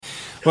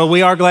Well,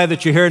 we are glad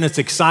that you're here, and it's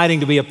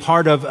exciting to be a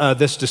part of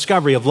this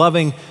discovery of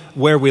loving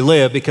where we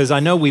live, because I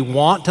know we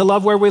want to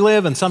love where we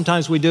live, and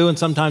sometimes we do and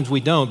sometimes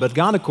we don't. But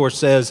God, of course,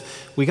 says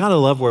we got to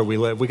love where we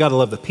live. We got to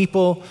love the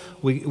people.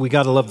 We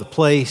got to love the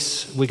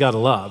place. We got to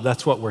love.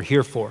 That's what we're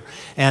here for.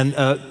 And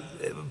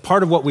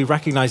part of what we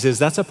recognize is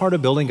that's a part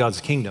of building God's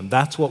kingdom.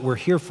 That's what we're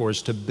here for,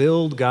 is to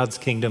build God's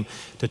kingdom,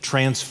 to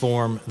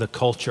transform the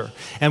culture.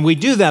 And we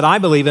do that, I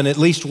believe, in at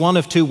least one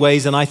of two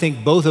ways, and I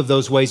think both of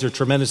those ways are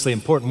tremendously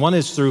important. One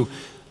is through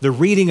the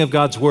reading of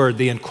God's word,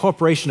 the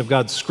incorporation of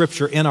God's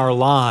scripture in our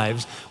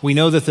lives. We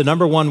know that the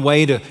number one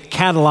way to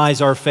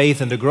catalyze our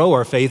faith and to grow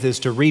our faith is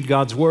to read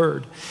God's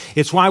word.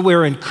 It's why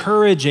we're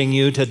encouraging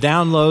you to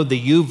download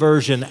the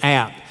YouVersion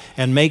app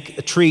and make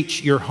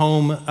Treach your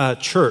home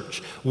church.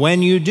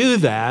 When you do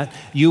that,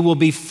 you will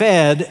be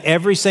fed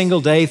every single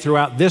day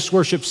throughout this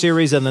worship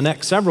series and the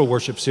next several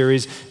worship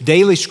series,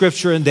 daily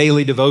scripture and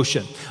daily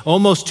devotion.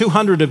 Almost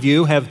 200 of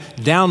you have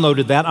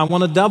downloaded that. I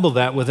want to double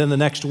that within the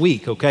next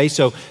week, okay?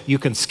 So you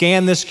can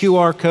scan this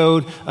QR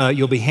code.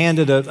 You'll be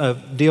handed a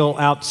deal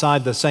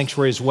outside the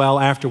sanctuary as well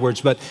afterwards.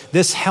 But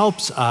this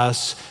helps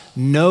us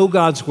know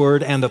God's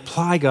word and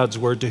apply God's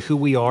word to who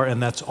we are,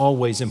 and that's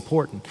always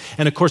important.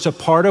 And of course, a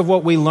part of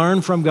what we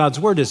learn from God's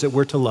word is that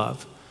we're to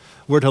love.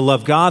 We're to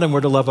love God and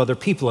we're to love other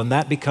people, and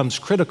that becomes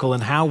critical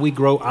in how we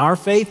grow our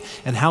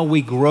faith and how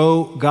we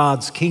grow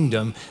God's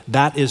kingdom.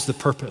 That is the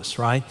purpose,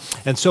 right?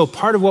 And so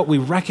part of what we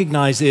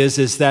recognize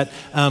is that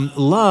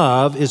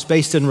love is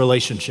based in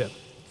relationship.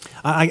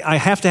 I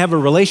have to have a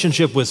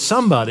relationship with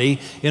somebody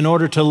in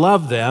order to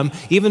love them,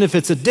 even if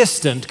it's a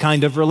distant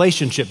kind of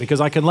relationship, because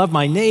I can love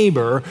my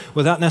neighbor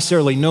without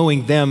necessarily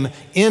knowing them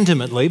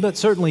intimately, but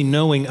certainly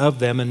knowing of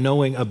them and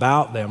knowing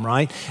about them,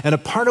 right? And a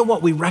part of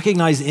what we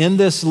recognize in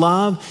this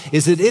love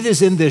is that it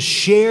is in this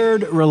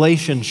shared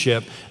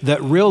relationship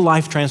that real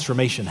life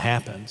transformation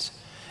happens.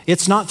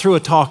 It's not through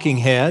a talking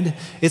head.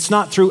 It's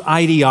not through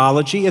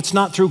ideology. It's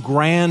not through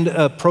grand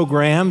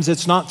programs.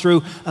 It's not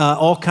through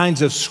all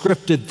kinds of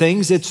scripted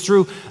things. It's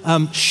through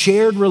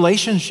shared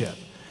relationship.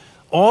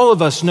 All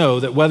of us know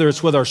that whether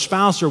it's with our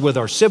spouse or with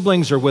our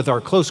siblings or with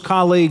our close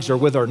colleagues or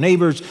with our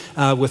neighbors,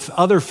 with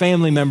other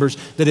family members,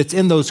 that it's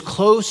in those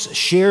close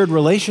shared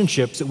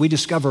relationships that we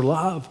discover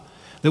love,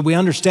 that we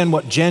understand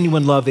what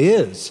genuine love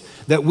is,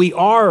 that we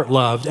are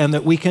loved and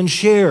that we can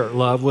share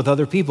love with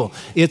other people.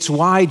 It's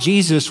why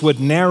Jesus would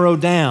narrow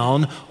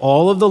down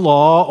all of the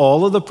law,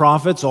 all of the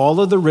prophets,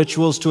 all of the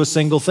rituals to a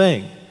single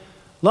thing: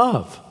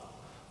 love.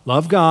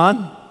 Love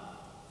God,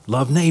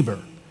 love neighbor.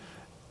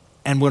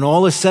 And when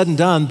all is said and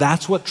done,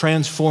 that's what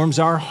transforms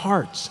our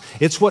hearts.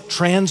 It's what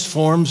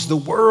transforms the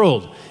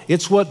world.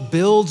 It's what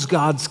builds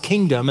God's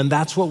kingdom, and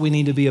that's what we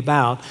need to be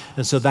about.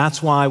 And so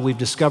that's why we've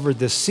discovered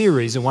this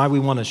series and why we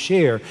want to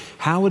share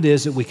how it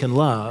is that we can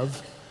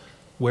love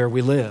where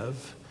we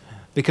live.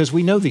 Because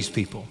we know these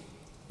people.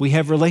 We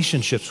have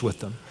relationships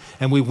with them.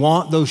 And we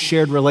want those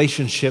shared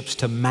relationships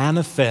to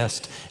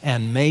manifest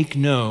and make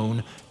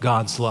known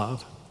God's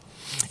love.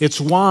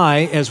 It's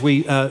why, as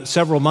we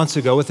several months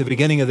ago at the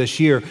beginning of this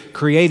year,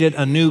 created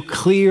a new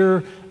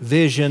clear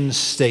vision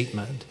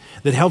statement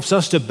that helps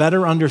us to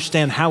better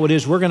understand how it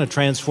is we're going to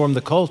transform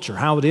the culture,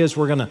 how it is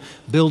we're going to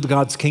build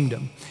God's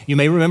kingdom. You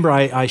may remember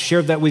I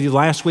shared that with you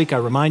last week. I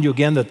remind you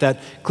again that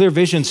clear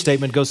vision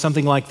statement goes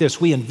something like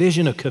this: we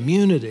envision a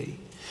community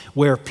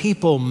where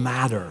people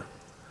matter,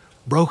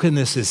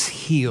 brokenness is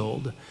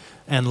healed,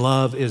 and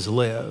love is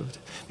lived.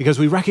 Because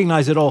we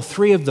recognize that all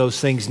three of those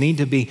things need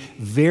to be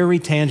very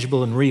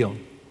tangible and real.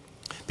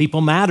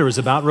 People matter is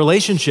about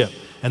relationship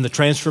and the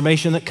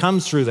transformation that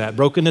comes through that.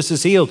 Brokenness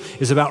is healed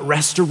is about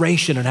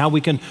restoration and how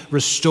we can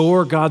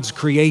restore God's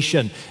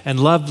creation. And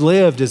love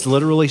lived is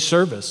literally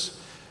service.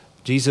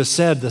 Jesus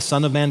said, the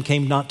Son of Man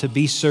came not to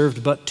be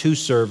served, but to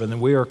serve. And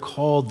we are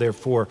called,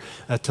 therefore,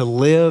 to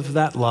live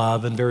that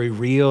love in very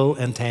real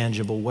and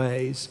tangible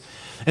ways.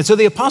 And so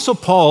the Apostle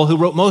Paul, who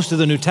wrote most of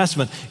the New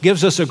Testament,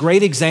 gives us a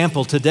great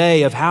example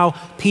today of how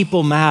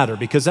people matter,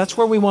 because that's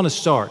where we want to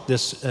start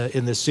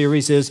in this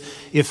series is,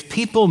 if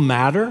people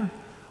matter,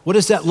 what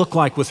does that look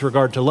like with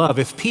regard to love?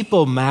 If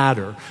people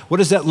matter, what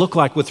does that look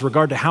like with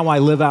regard to how I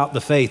live out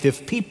the faith?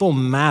 If people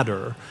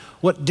matter,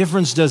 what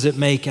difference does it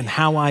make in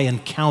how I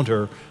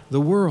encounter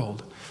the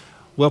world?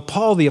 Well,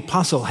 Paul the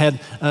Apostle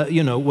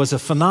was a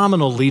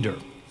phenomenal leader.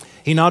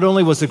 He not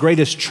only was the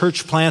greatest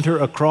church planter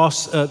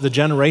across the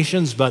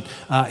generations, but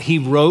he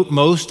wrote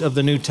most of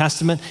the New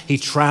Testament. He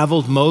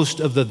traveled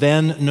most of the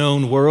then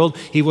known world.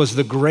 He was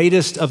the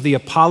greatest of the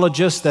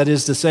apologists, that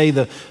is to say,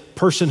 the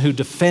person who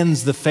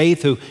defends the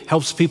faith, who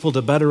helps people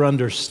to better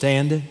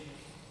understand it.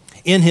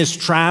 In his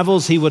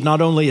travels, he would not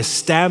only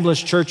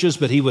establish churches,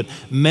 but he would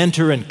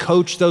mentor and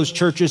coach those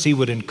churches. He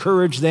would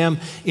encourage them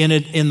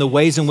in the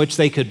ways in which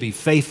they could be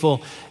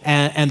faithful.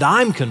 And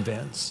I'm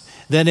convinced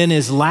that in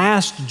his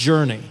last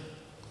journey,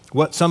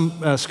 what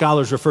some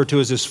scholars refer to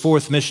as his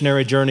fourth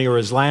missionary journey or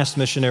his last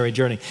missionary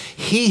journey,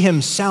 he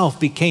himself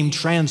became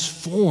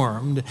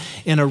transformed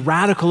in a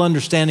radical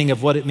understanding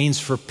of what it means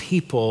for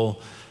people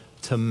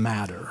to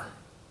matter.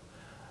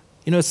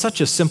 You know, it's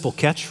such a simple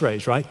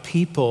catchphrase, right?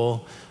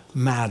 People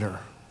matter.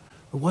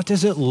 But what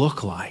does it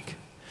look like?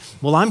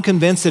 Well, I'm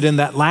convinced that in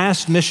that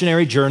last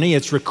missionary journey,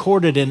 it's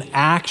recorded in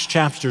Acts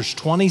chapters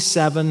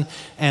 27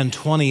 and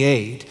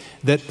 28,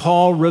 that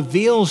Paul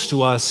reveals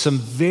to us some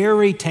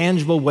very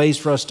tangible ways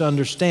for us to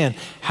understand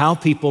how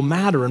people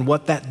matter and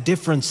what that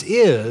difference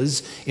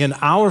is in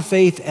our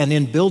faith and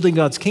in building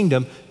God's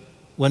kingdom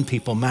when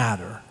people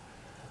matter.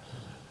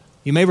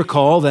 You may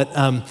recall that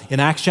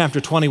in Acts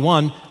chapter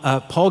 21,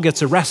 Paul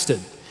gets arrested.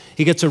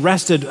 He gets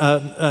arrested.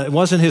 It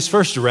wasn't his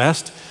first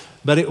arrest,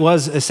 but it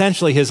was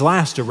essentially his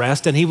last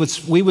arrest, and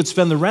we would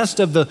spend the rest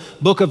of the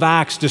book of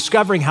Acts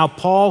discovering how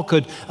Paul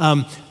could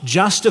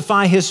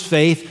justify his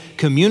faith,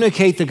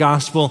 communicate the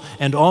gospel,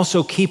 and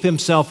also keep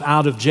himself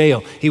out of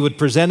jail. He would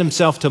present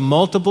himself to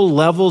multiple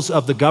levels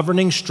of the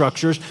governing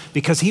structures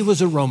because he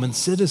was a Roman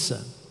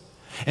citizen.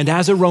 And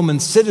as a Roman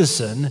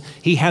citizen,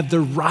 he had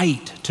the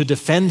right to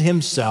defend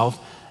himself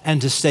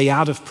and to stay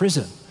out of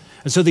prison.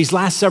 And so these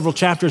last several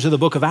chapters of the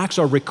book of Acts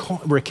are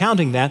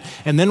recounting that.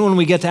 And then when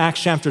we get to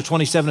Acts chapter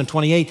 27 and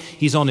 28,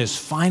 he's on his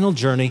final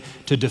journey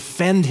to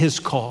defend his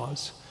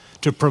cause,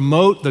 to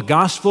promote the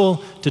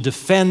gospel, to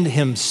defend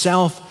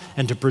himself,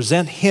 and to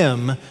present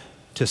him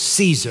to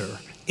Caesar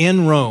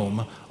in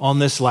Rome on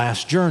this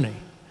last journey.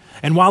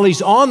 And while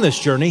he's on this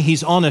journey,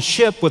 he's on a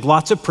ship with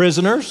lots of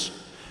prisoners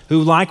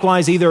who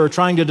likewise either are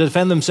trying to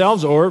defend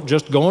themselves or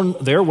just going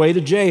their way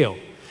to jail.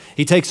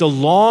 He takes a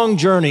long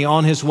journey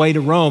on his way to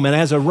Rome, and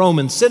as a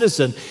Roman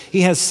citizen,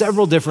 he has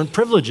several different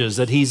privileges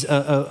that he's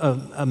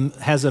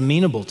has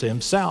amenable to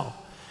himself.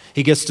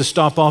 He gets to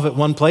stop off at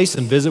one place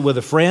and visit with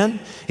a friend.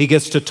 He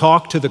gets to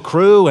talk to the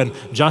crew and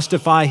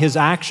justify his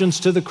actions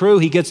to the crew.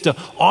 He gets to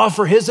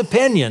offer his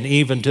opinion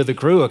even to the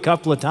crew a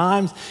couple of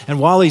times. And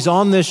while he's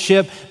on this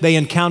ship, they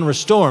encounter a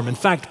storm. In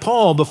fact,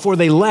 Paul, before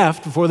they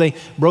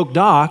broke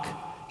dock,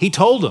 he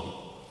told them,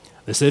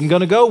 this isn't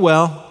going to go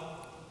well.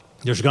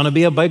 There's going to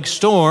be a big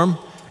storm,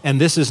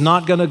 and this is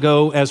not going to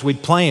go as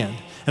we'd planned.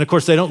 And of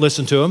course, they don't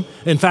listen to him.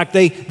 In fact,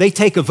 they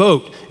take a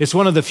vote. It's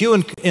one of the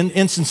few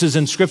instances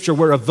in Scripture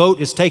where a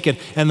vote is taken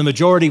and the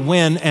majority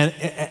win, and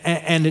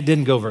it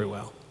didn't go very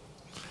well.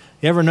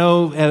 You ever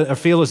know or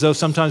feel as though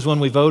sometimes when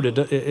we vote,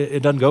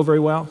 it doesn't go very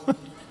well?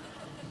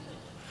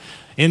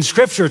 In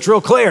Scripture, it's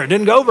real clear. It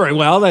didn't go very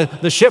well.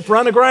 The ship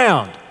run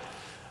aground.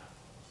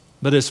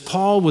 But as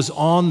Paul was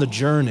on the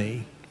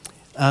journey,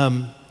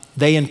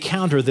 they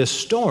encounter this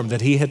storm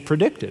that he had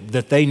predicted,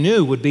 that they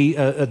knew would be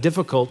a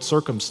difficult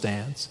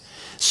circumstance.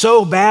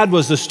 So bad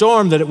was the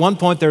storm that at one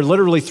point they're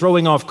literally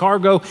throwing off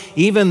cargo,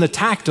 even the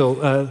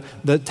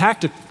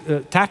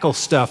tackle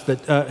stuff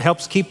that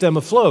helps keep them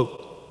afloat.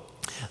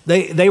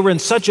 They were in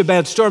such a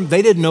bad storm,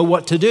 they didn't know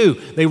what to do.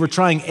 They were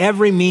trying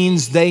every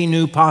means they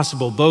knew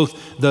possible,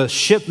 both the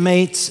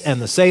shipmates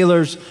and the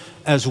sailors,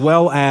 as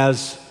well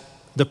as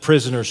the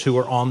prisoners who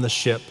were on the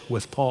ship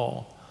with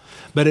Paul.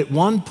 But at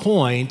one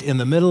point in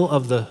the middle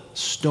of the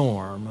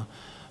storm,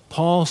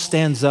 Paul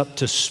stands up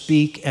to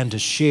speak and to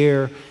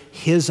share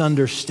his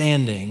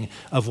understanding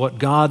of what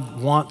God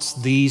wants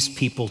these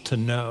people to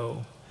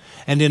know.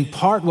 And in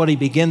part, what he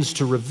begins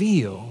to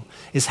reveal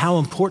is how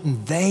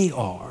important they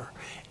are.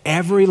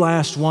 Every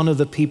last one of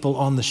the people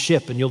on the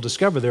ship, and you'll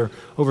discover there are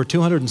over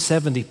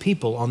 270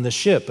 people on the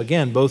ship,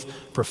 again, both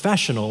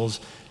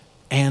professionals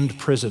and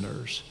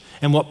prisoners.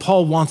 And what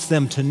Paul wants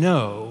them to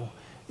know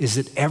is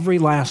that every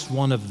last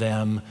one of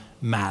them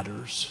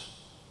matters.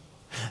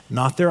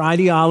 Not their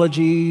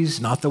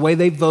ideologies, not the way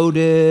they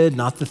voted,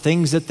 not the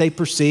things that they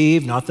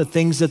perceive, not the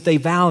things that they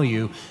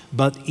value,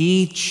 but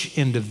each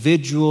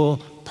individual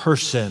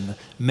person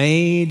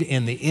made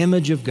in the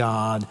image of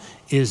God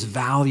is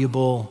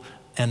valuable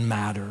and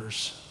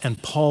matters.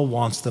 And Paul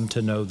wants them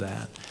to know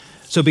that.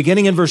 So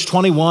beginning in verse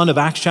 21 of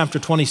Acts chapter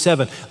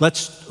 27,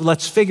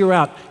 let's figure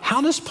out,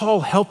 how does Paul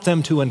help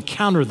them to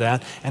encounter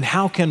that, and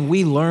how can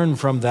we learn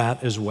from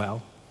that as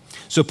well?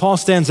 So Paul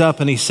stands up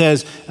and he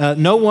says,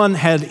 no one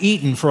had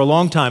eaten for a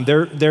long time.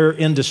 They're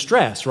in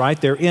distress, right?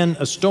 They're in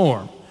a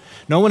storm.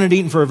 No one had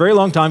eaten for a very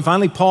long time.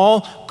 Finally,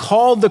 Paul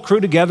called the crew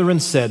together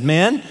and said,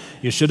 men,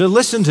 you should have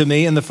listened to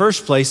me in the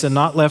first place and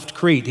not left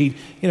Crete. He,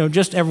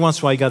 just every once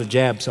in a while you got to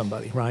jab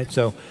somebody, right?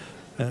 So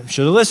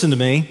should have listened to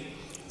me.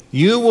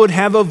 You would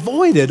have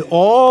avoided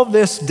all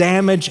this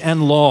damage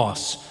and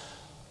loss.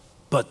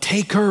 But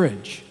take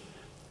courage.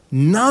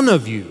 None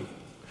of you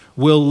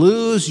will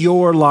lose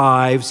your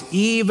lives,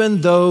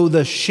 even though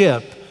the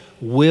ship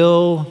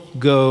will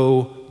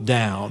go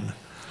down.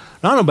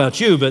 Now, I don't know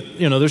about you, but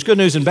there's good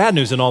news and bad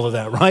news in all of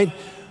that, right?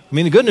 I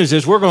mean, the good news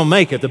is we're going to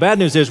make it. The bad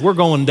news is we're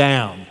going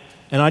down.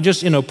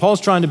 And Paul's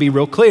trying to be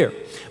real clear.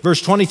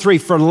 Verse 23,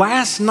 for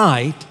last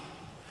night,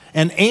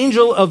 an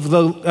angel of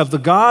the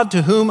God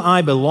to whom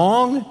I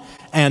belong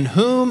and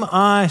whom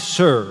I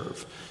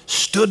serve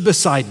stood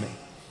beside me.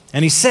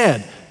 And he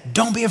said,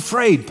 don't be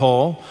afraid,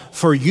 Paul,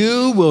 for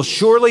you will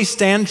surely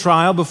stand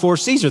trial before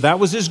Caesar. That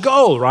was his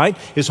goal, right?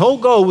 His whole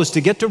goal was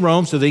to get to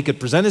Rome so that he could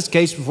present his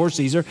case before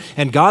Caesar.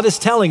 And God is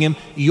telling him,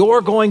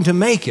 you're going to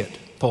make it,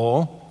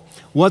 Paul.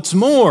 What's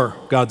more,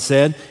 God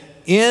said,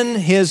 in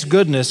his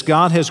goodness,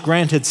 God has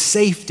granted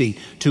safety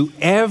to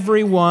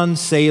everyone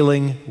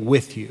sailing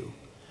with you.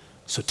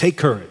 So take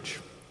courage.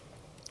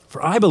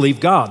 For I believe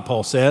God,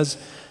 Paul says,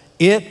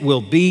 it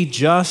will be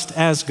just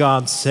as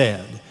God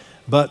said,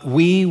 but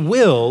we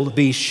will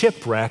be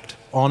shipwrecked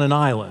on an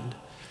island.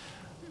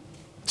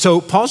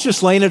 So Paul's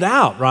just laying it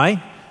out,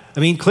 right? I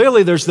mean,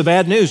 clearly there's the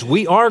bad news.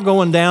 We are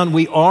going down.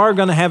 We are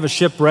going to have a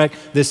shipwreck.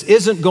 This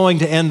isn't going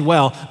to end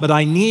well, but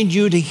I need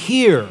you to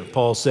hear,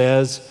 Paul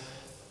says,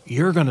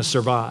 you're going to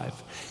survive.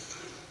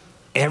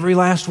 Every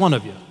last one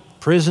of you,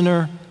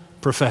 prisoner,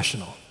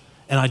 professional.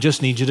 And I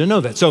just need you to know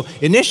that. So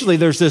initially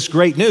there's this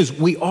great news.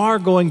 We are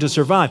going to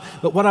survive.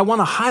 But what I want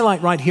to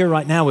highlight right here,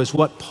 right now is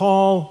what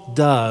Paul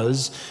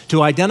does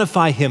to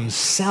identify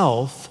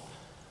himself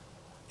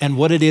and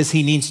what it is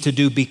he needs to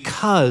do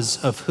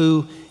because of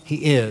who he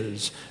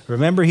is.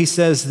 Remember, he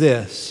says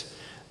this,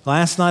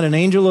 last night an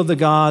angel of the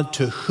God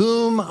to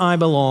whom I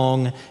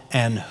belong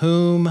and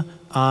whom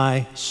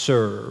I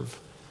serve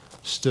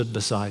stood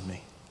beside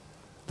me.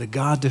 The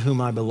God to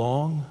whom I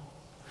belong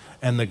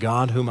and the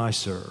God whom I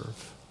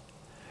serve.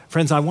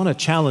 Friends, I want to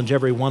challenge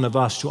every one of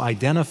us to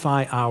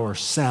identify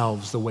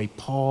ourselves the way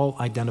Paul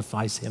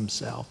identifies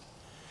himself.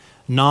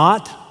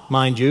 Not,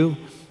 mind you,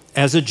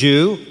 as a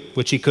Jew,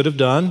 which he could have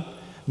done,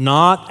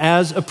 not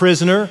as a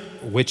prisoner,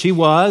 which he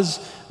was,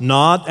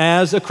 not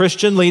as a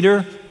Christian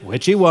leader,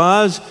 which he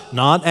was,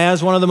 not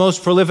as one of the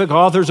most prolific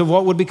authors of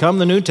what would become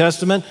the New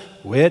Testament,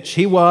 which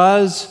he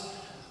was.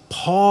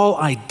 Paul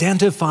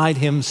identified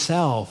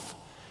himself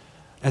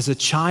as a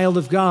child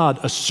of God,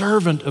 a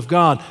servant of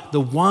God,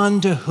 the one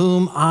to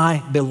whom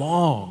I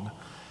belong.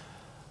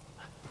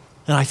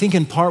 And I think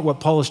in part what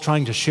Paul is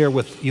trying to share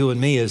with you and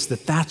me is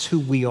that that's who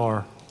we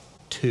are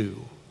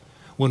too.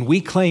 When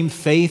we claim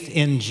faith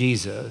in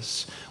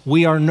Jesus,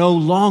 we are no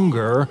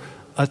longer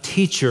a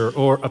teacher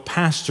or a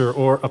pastor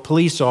or a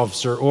police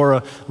officer or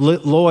a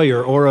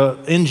lawyer or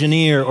an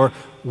engineer, or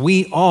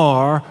we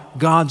are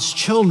God's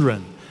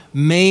children,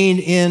 made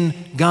in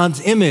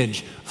God's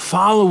image,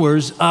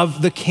 followers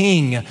of the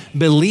King,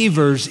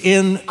 believers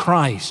in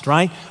Christ,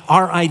 right?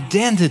 Our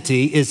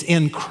identity is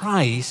in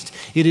Christ.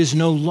 It is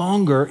no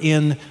longer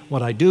in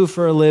what I do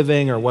for a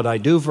living or what I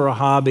do for a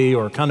hobby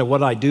or kind of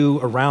what I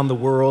do around the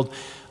world.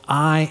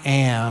 I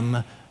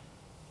am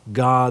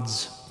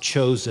God's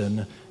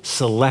chosen,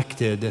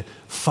 selected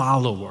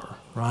follower,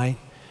 right?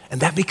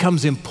 And that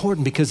becomes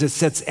important because it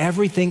sets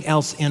everything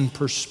else in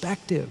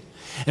perspective.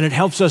 And it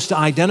helps us to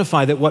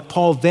identify that what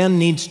Paul then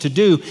needs to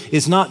do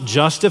is not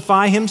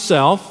justify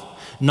himself,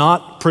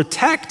 not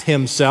protect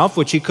himself,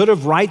 which he could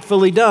have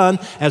rightfully done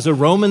as a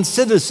Roman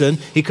citizen.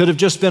 He could have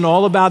just been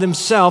all about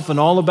himself and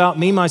all about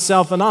me,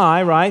 myself, and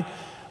I, right?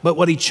 But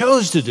what he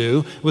chose to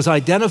do was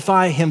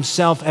identify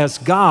himself as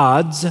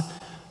God's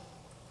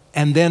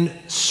and then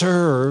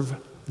serve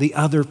the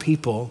other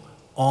people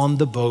on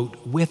the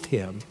boat with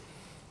him.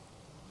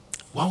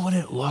 What would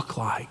it look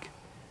like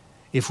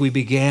if we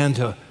began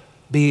to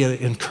be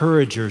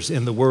encouragers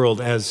in the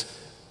world as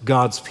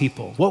God's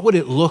people? What would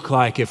it look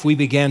like if we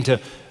began to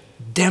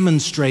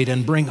demonstrate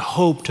and bring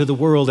hope to the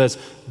world as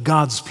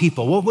God's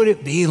people? What would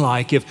it be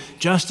like if,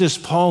 just as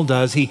Paul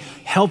does, he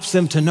helps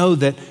them to know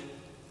that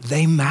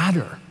they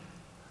matter?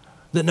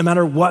 That no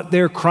matter what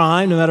their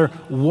crime, no matter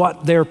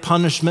what their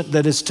punishment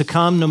that is to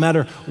come, no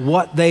matter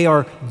what they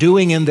are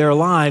doing in their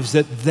lives,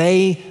 that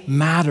they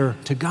matter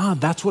to God.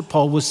 That's what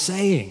Paul was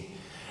saying.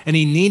 And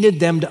he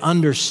needed them to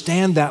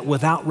understand that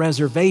without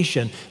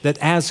reservation, that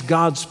as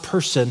God's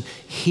person,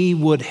 he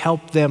would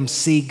help them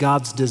see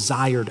God's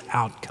desired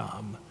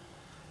outcome.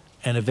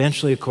 And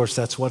eventually, of course,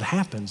 that's what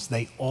happens.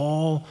 They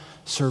all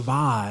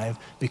survive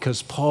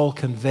because Paul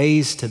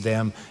conveys to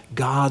them,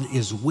 God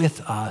is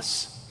with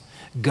us.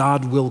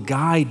 God will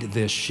guide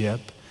this ship.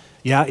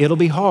 Yeah, it'll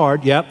be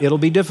hard. Yeah, it'll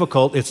be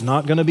difficult. It's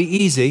not going to be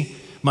easy.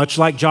 Much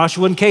like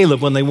Joshua and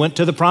Caleb when they went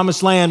to the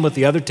promised land with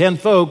the other 10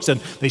 folks and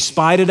they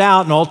spied it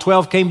out and all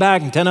 12 came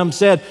back and 10 of them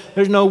said,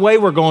 there's no way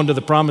we're going to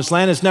the promised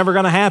land. It's never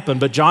going to happen.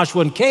 But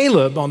Joshua and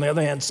Caleb, on the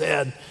other hand,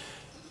 said,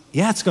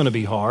 yeah, it's going to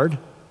be hard.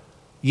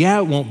 Yeah,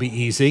 it won't be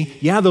easy.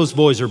 Yeah, those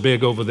boys are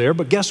big over there.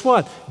 But guess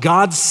what?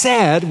 God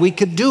said we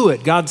could do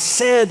it. God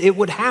said it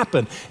would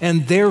happen.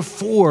 And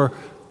therefore,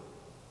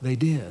 they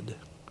did.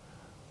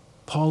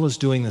 Paul is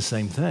doing the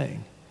same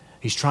thing.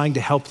 He's trying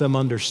to help them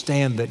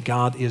understand that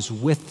God is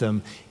with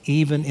them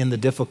even in the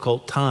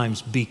difficult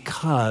times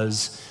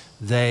because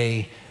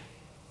they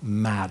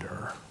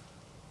matter.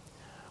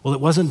 Well,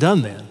 it wasn't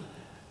done then.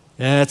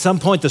 At some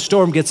point, the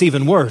storm gets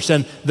even worse,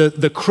 and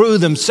the crew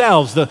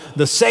themselves,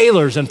 the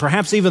sailors, and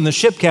perhaps even the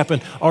ship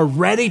captain are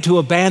ready to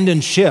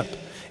abandon ship.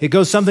 It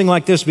goes something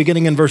like this,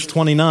 beginning in verse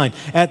 29.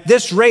 At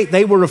this rate,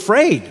 they were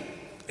afraid.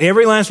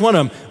 Every last one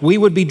of them. We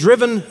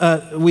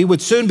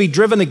would soon be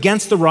driven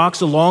against the rocks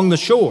along the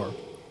shore.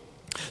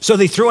 So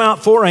they threw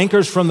out 4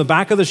 anchors from the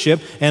back of the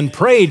ship and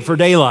prayed for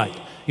daylight.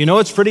 You know,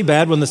 it's pretty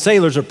bad when the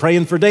sailors are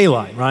praying for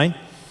daylight, right?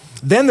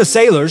 Then the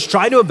sailors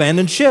tried to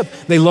abandon ship.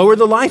 They lowered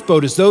the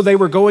lifeboat as though they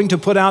were going to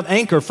put out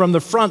anchor from the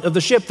front of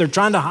the ship. They're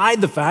trying to hide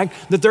the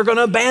fact that they're going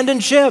to abandon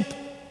ship.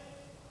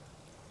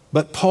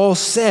 But Paul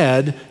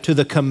said to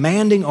the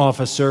commanding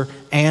officer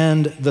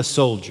and the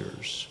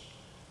soldiers,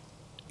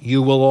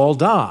 "You will all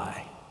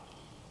die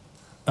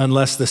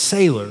unless the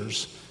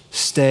sailors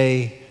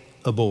stay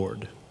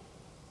aboard."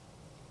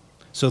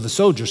 So the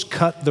soldiers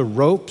cut the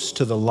ropes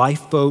to the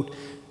lifeboat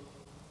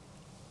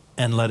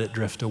and let it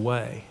drift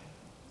away.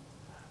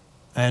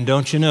 And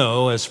don't you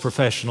know, as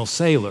professional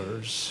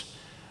sailors,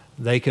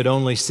 they could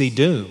only see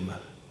doom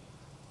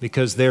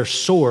because their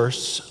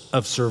source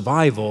of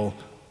survival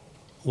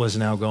was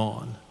now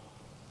gone.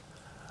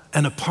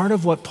 And a part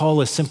of what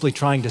Paul is simply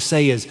trying to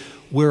say is,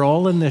 we're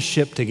all in this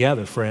ship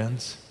together,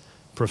 friends,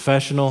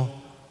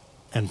 professional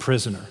and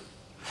prisoner.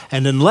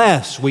 And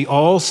unless we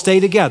all stay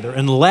together,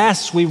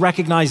 unless we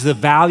recognize the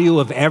value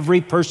of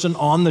every person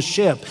on the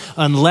ship,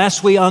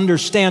 unless we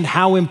understand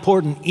how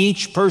important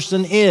each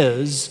person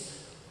is,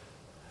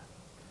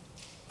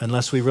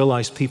 unless we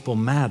realize people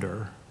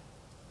matter,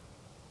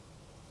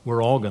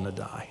 we're all going to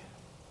die.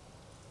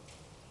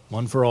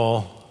 One for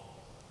all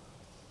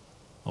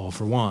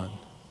for one.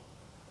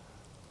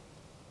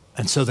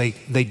 And so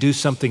they do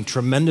something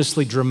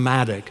tremendously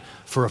dramatic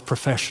for a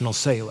professional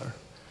sailor.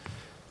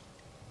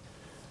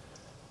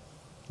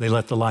 They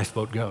let the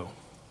lifeboat go.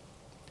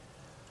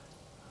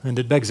 And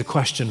it begs a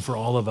question for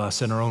all of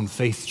us in our own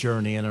faith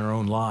journey, in our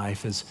own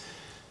life, is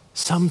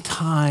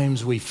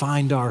sometimes we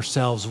find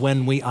ourselves,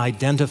 when we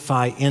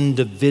identify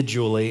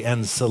individually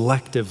and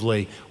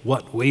selectively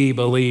what we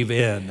believe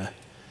in,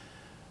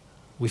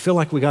 we feel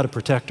like we got to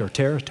protect our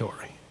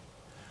territory.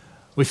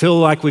 We feel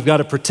like we've got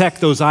to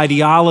protect those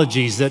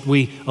ideologies that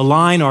we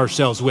align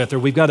ourselves with, or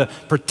we've got to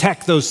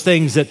protect those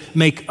things that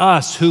make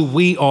us who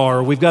we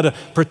are. We've got to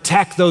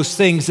protect those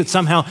things that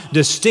somehow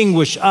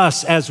distinguish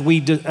us as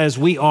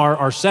we are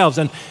ourselves.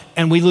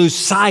 And we lose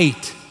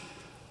sight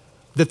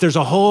that there's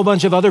a whole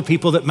bunch of other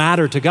people that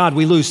matter to God.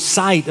 We lose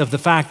sight of the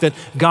fact that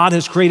God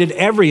has created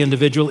every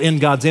individual in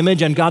God's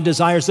image, and God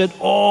desires that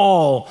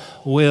all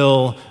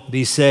will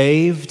be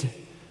saved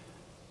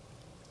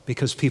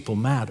because people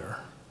matter.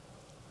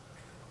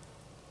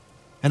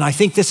 And I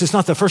think this is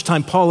not the first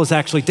time Paul has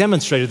actually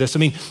demonstrated this. I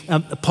mean,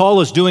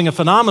 Paul is doing a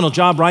phenomenal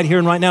job right here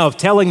and right now of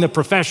telling the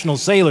professional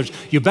sailors,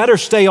 you better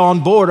stay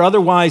on board,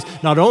 otherwise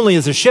not only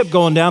is the ship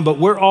going down, but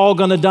we're all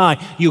going to die.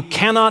 You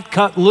cannot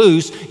cut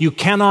loose, you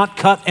cannot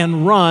cut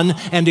and run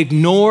and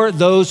ignore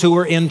those who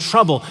are in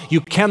trouble.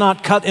 You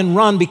cannot cut and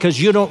run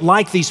because you don't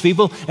like these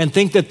people and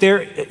think that they're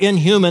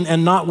inhuman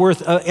and not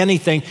worth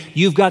anything.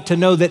 You've got to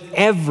know that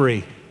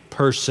every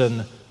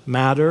person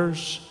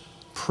matters,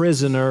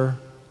 prisoner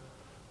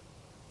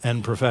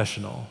and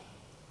professional.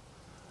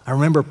 I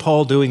remember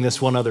Paul doing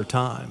this one other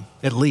time,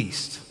 at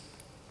least.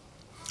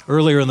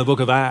 Earlier in the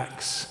book of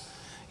Acts,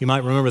 you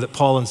might remember that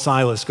Paul and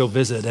Silas go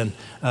visit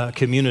a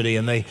community,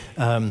 and they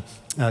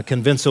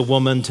convince a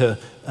woman to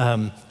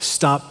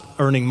stop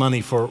earning money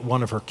for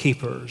one of her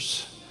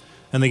keepers,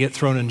 and they get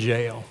thrown in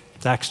jail.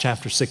 It's Acts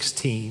chapter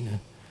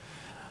 16.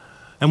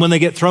 And when they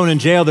get thrown in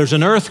jail, there's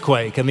an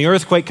earthquake, and the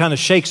earthquake kind of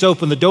shakes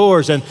open the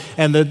doors, and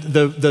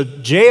the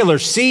jailer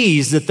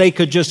sees that they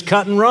could just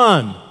cut and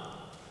run.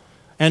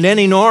 And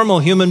any normal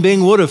human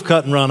being would have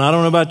cut and run. I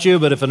don't know about you,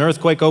 but if an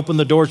earthquake opened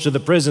the doors to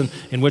the prison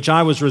in which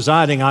I was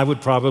residing, I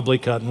would probably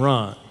cut and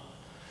run.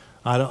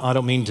 I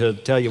don't mean to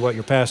tell you what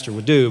your pastor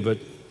would do, but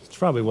it's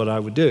probably what I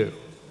would do.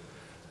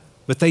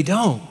 But they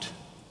don't.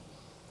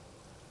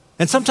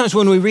 And sometimes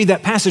when we read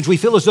that passage, we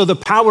feel as though the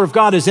power of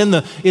God is in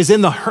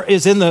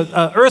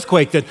the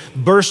earthquake that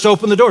bursts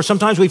open the door.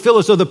 Sometimes we feel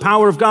as though the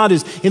power of God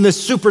is in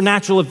this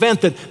supernatural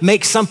event that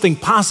makes something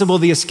possible,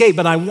 the escape.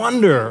 But I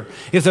wonder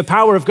if the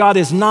power of God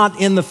is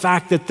not in the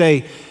fact that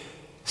they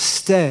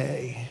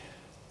stay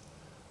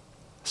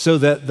so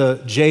that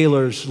the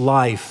jailer's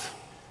life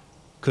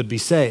could be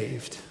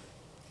saved,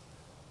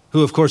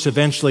 who of course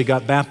eventually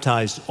got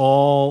baptized,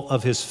 all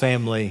of his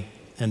family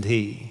and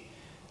he,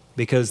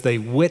 because they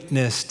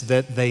witnessed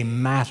that they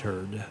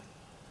mattered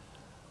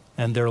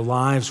and their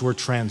lives were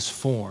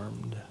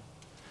transformed,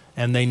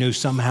 and they knew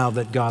somehow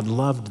that God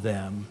loved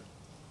them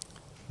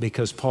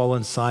because Paul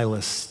and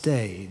Silas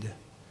stayed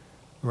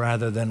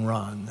rather than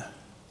run.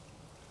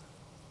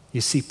 You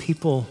see,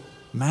 people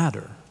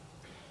matter,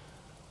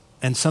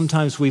 and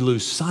sometimes we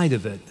lose sight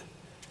of it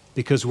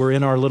because we're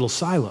in our little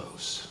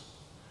silos,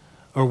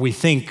 or we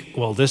think,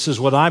 well, this is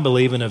what I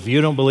believe, and if you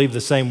don't believe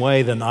the same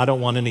way, then I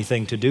don't want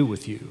anything to do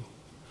with you.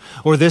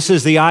 Or this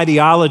is the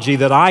ideology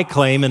that I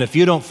claim, and if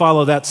you don't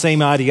follow that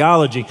same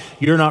ideology,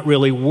 you're not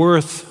really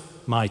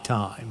worth my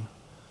time.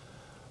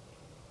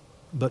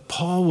 But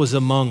Paul was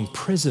among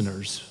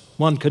prisoners.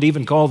 One could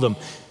even call them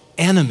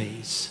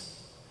enemies.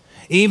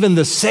 Even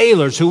the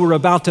sailors who were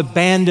about to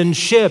abandon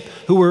ship,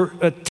 who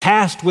were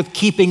tasked with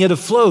keeping it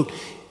afloat,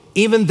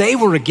 even they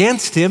were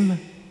against him.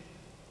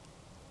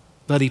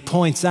 But he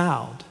points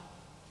out,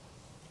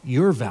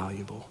 you're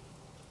valuable,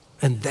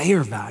 and they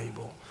are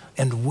valuable,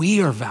 and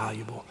we are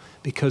valuable.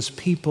 Because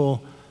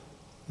people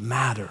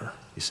matter,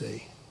 you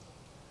see.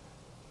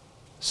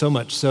 So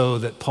much so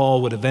that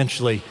Paul would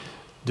eventually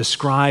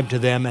describe to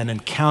them and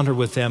encounter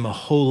with them a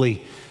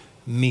holy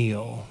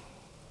meal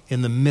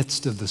in the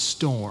midst of the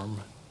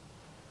storm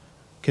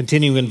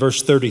Continuing in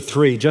verse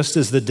 33, just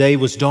as the day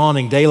was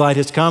dawning, daylight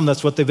has come.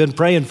 That's what they've been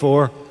praying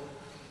for.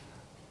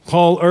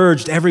 Paul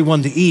urged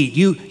everyone to eat.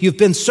 You've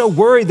been so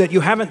worried that you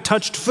haven't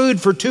touched food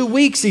for 2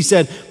 weeks, he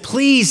said.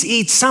 Please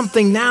eat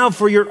something now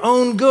for your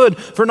own good,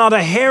 for not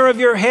a hair of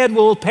your head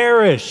will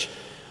perish.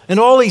 And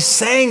all he's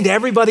saying to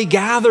everybody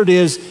gathered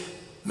is,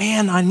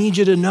 man, I need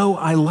you to know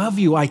I love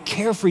you. I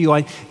care for you.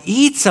 I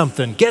eat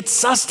something. Get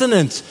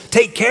sustenance.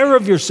 Take care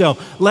of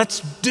yourself.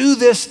 Let's do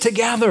this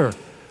together.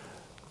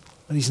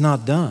 But he's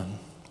not done.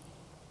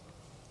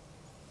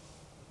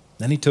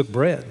 Then he took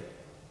bread.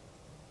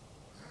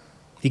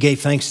 He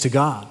gave thanks to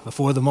God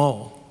before them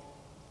all.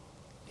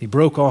 He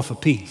broke off a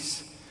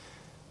piece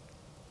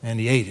and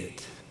he ate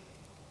it.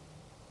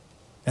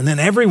 And then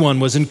everyone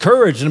was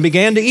encouraged and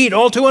began to eat.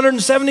 All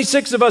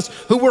 276 of us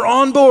who were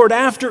on board.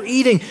 After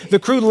eating, the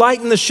crew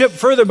lightened the ship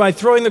further by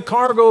throwing the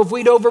cargo of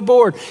wheat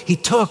overboard. He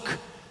took,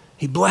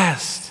 he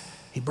blessed,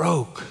 he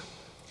broke,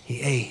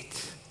 he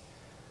ate.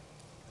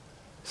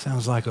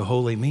 Sounds like a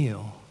holy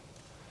meal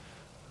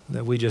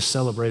that we just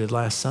celebrated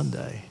last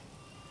Sunday.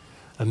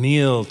 A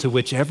meal to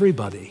which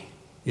everybody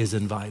is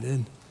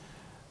invited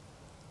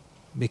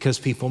because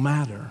people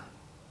matter.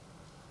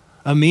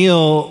 A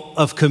meal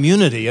of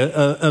community,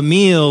 a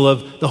meal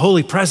of the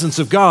holy presence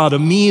of God, a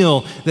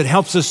meal that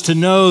helps us to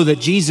know that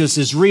Jesus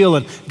is real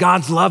and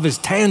God's love is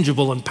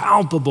tangible and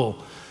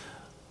palpable.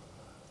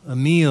 A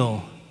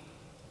meal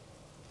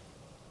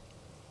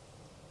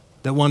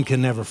that one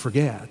can never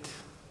forget,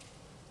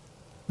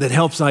 that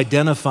helps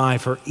identify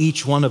for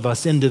each one of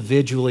us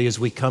individually as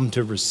we come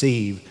to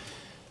receive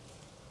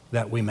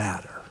that we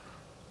matter.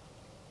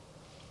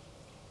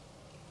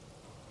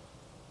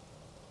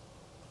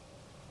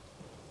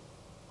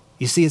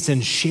 You see, it's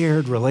in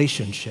shared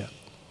relationship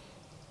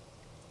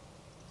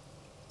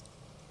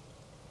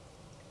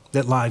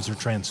that lives are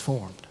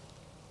transformed.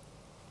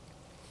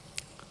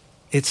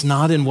 It's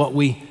not in what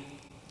we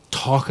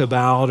talk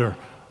about or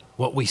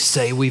what we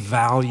say we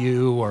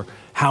value or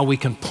how we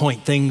can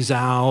point things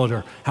out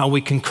or how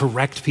we can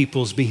correct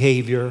people's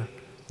behavior.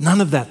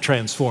 None of that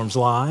transforms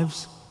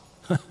lives.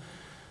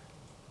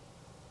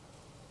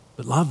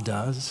 But love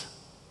does.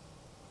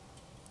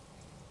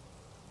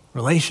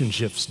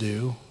 Relationships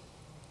do.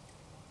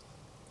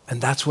 And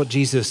that's what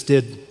Jesus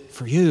did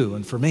for you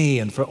and for me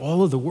and for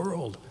all of the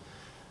world.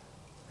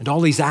 And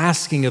all he's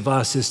asking of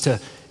us is to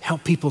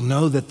help people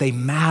know that they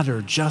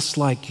matter just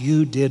like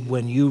you did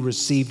when you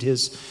received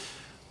his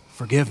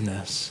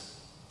forgiveness.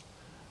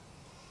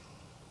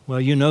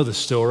 Well, you know the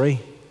story.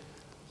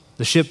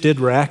 The ship did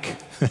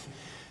wreck,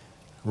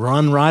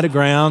 run right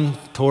aground,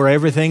 tore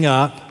everything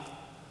up,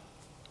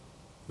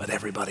 but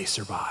everybody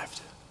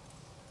survived.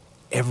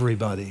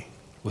 Everybody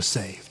was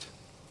saved,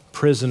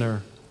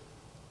 prisoner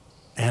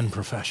and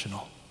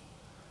professional.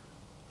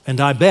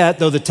 And I bet,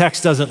 though the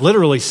text doesn't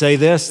literally say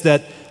this,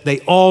 that they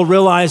all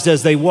realized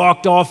as they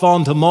walked off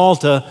onto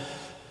Malta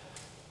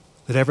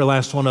that every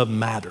last one of them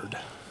mattered,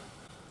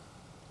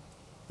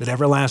 that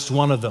every last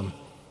one of them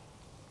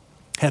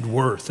had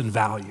worth and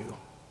value,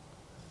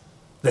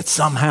 that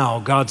somehow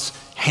God's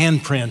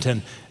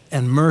handprint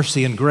and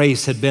mercy and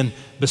grace had been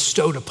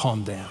bestowed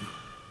upon them.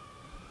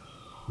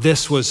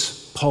 This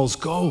was Paul's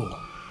goal.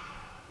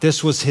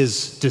 This was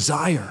his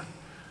desire,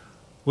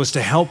 was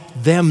to help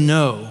them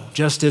know,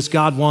 just as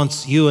God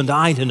wants you and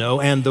I to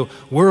know and the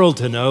world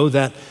to know,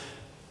 that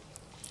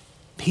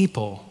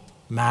people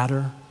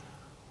matter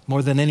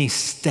more than any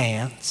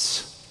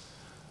stance,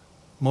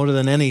 more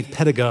than any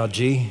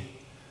pedagogy,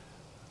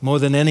 more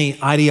than any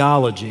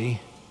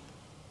ideology.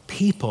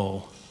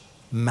 People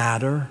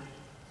matter,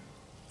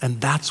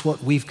 and that's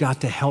what we've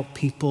got to help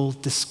people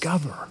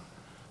discover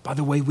by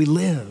the way we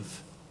live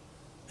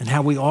and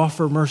how we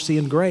offer mercy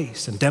and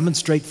grace and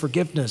demonstrate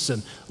forgiveness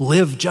and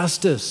live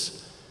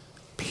justice.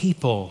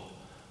 People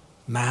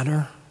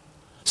matter.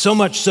 So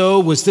much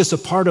so was this a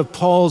part of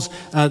Paul's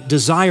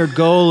desired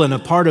goal and a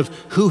part of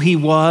who he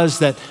was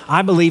that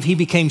I believe he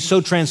became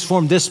so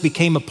transformed. This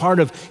became a part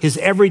of his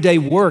everyday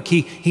work.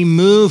 He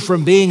moved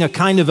from being a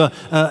kind of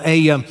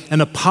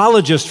an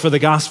apologist for the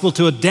gospel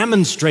to a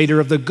demonstrator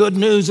of the good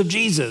news of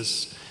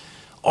Jesus,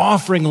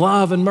 offering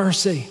love and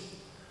mercy.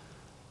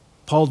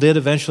 Paul did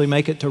eventually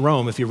make it to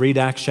Rome, if you read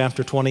Acts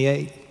chapter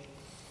 28.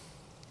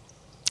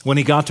 When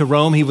he got to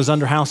Rome, he was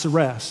under house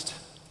arrest.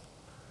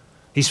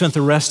 He spent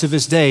the rest of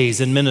his days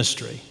in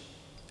ministry.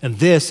 And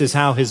this is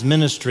how his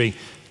ministry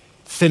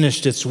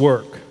finished its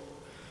work.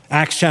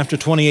 Acts chapter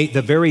 28,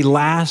 the very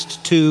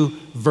last 2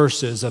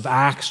 verses of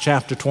Acts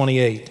chapter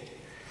 28.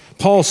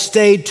 Paul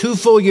stayed 2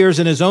 full years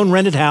in his own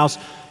rented house.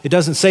 It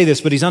doesn't say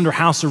this, but he's under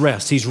house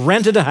arrest. He's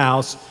rented a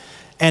house,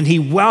 and he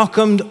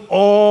welcomed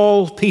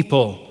all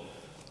people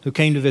who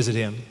came to visit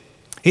him.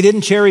 He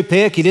didn't cherry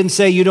pick. He didn't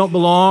say you don't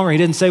belong, or he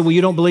didn't say, well,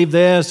 you don't believe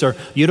this, or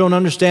you don't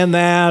understand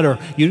that, or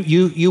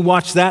you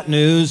watch that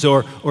news,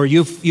 or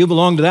you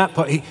belong to that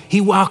part.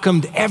 He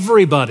welcomed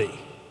everybody.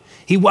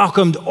 He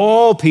welcomed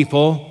all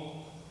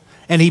people,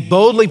 and he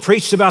boldly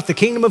preached about the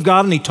kingdom of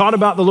God, and he taught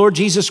about the Lord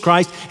Jesus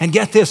Christ. And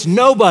get this,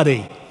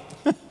 nobody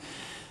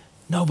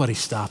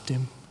stopped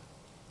him.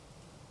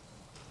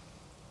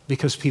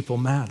 because people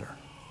matter.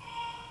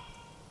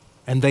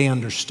 And they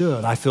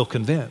understood, I feel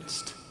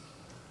convinced,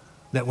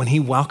 that when he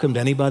welcomed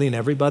anybody and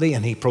everybody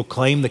and he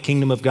proclaimed the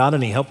kingdom of God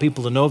and he helped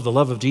people to know of the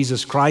love of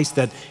Jesus Christ,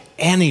 that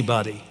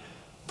anybody,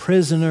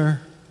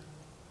 prisoner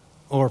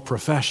or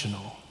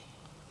professional,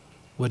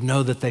 would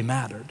know that they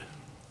mattered.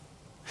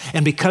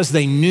 And because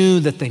they knew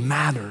that they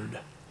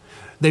mattered,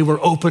 they were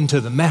open to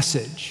the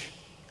message.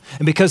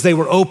 And because they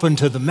were open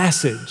to the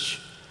message,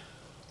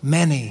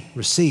 many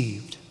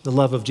received the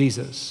love of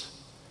Jesus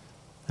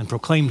and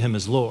proclaimed him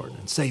as Lord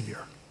and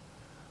Savior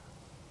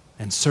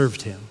and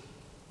served him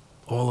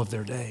all of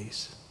their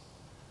days.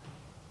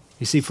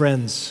 You see,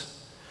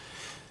 friends,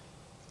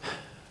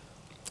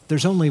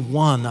 there's only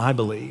one, I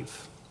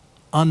believe,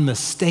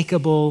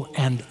 unmistakable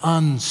and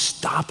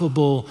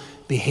unstoppable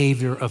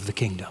behavior of the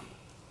kingdom.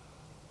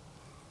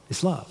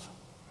 It's love.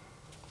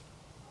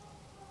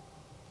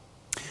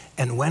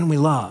 And when we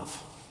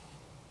love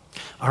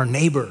our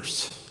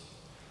neighbors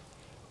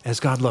as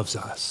God loves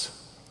us,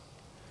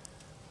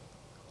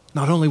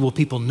 not only will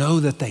people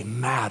know that they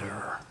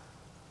matter,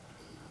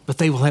 but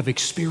they will have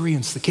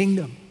experienced the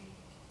kingdom,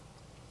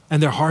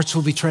 and their hearts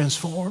will be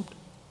transformed,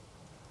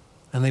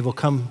 and they will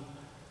come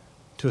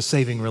to a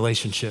saving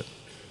relationship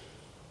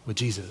with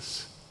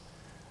Jesus.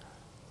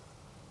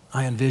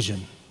 I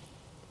envision,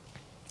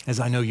 as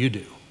I know you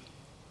do,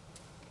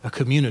 a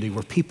community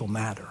where people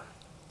matter,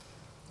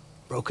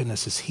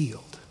 brokenness is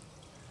healed,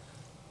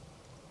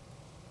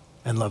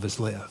 and love is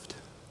lived.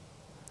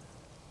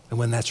 And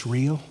when that's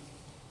real,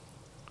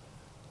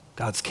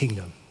 God's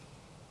kingdom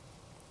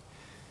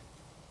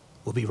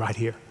will be right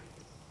here.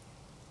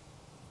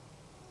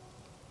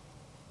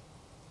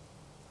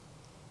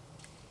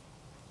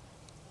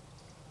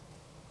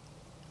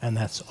 And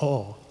that's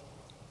all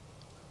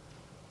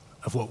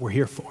of what we're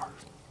here for.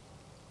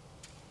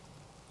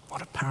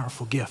 What a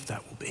powerful gift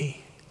that will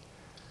be.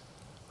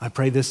 I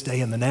pray this day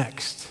and the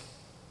next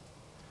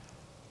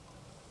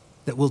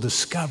that we'll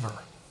discover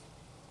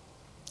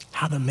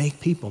how to make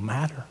people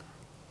matter.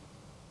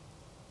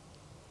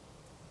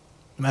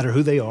 No matter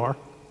who they are,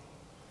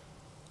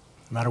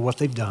 no matter what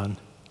they've done,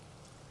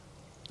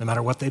 no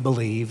matter what they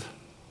believe,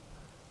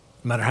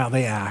 no matter how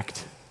they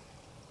act,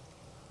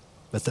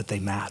 but that they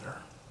matter.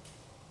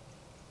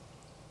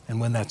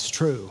 And when that's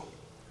true,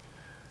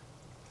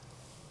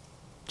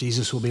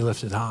 Jesus will be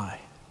lifted high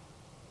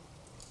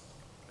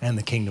and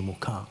the kingdom will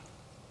come.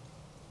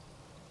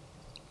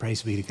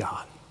 Praise be to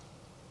God.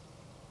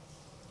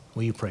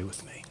 Will you pray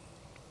with me?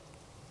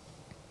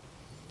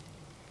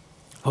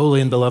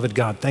 Holy and beloved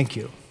God, thank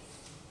you.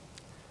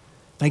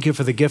 Thank you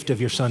for the gift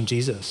of your Son,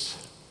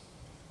 Jesus,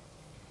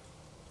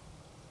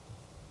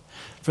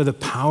 for the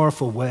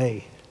powerful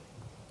way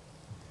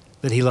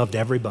that he loved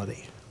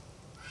everybody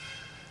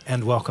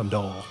and welcomed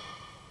all.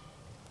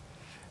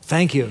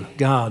 Thank you,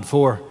 God,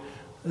 for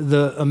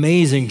the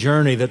amazing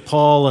journey that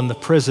Paul and the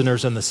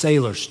prisoners and the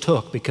sailors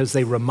took, because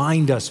they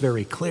remind us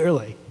very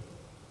clearly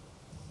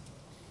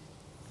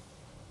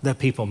that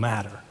people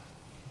matter.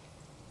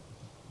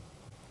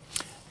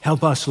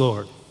 Help us,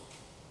 Lord,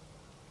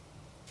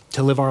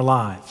 to live our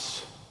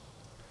lives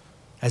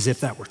as if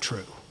that were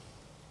true,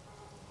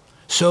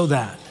 so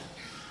that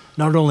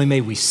not only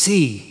may we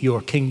see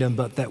your kingdom,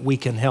 but that we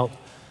can help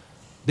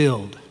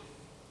build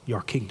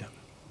your kingdom.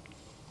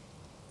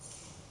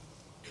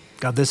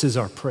 God, this is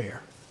our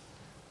prayer,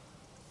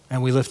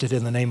 and we lift it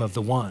in the name of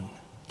the one,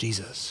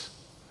 Jesus,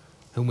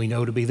 whom we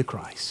know to be the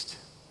Christ.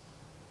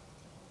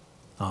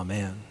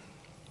 Amen.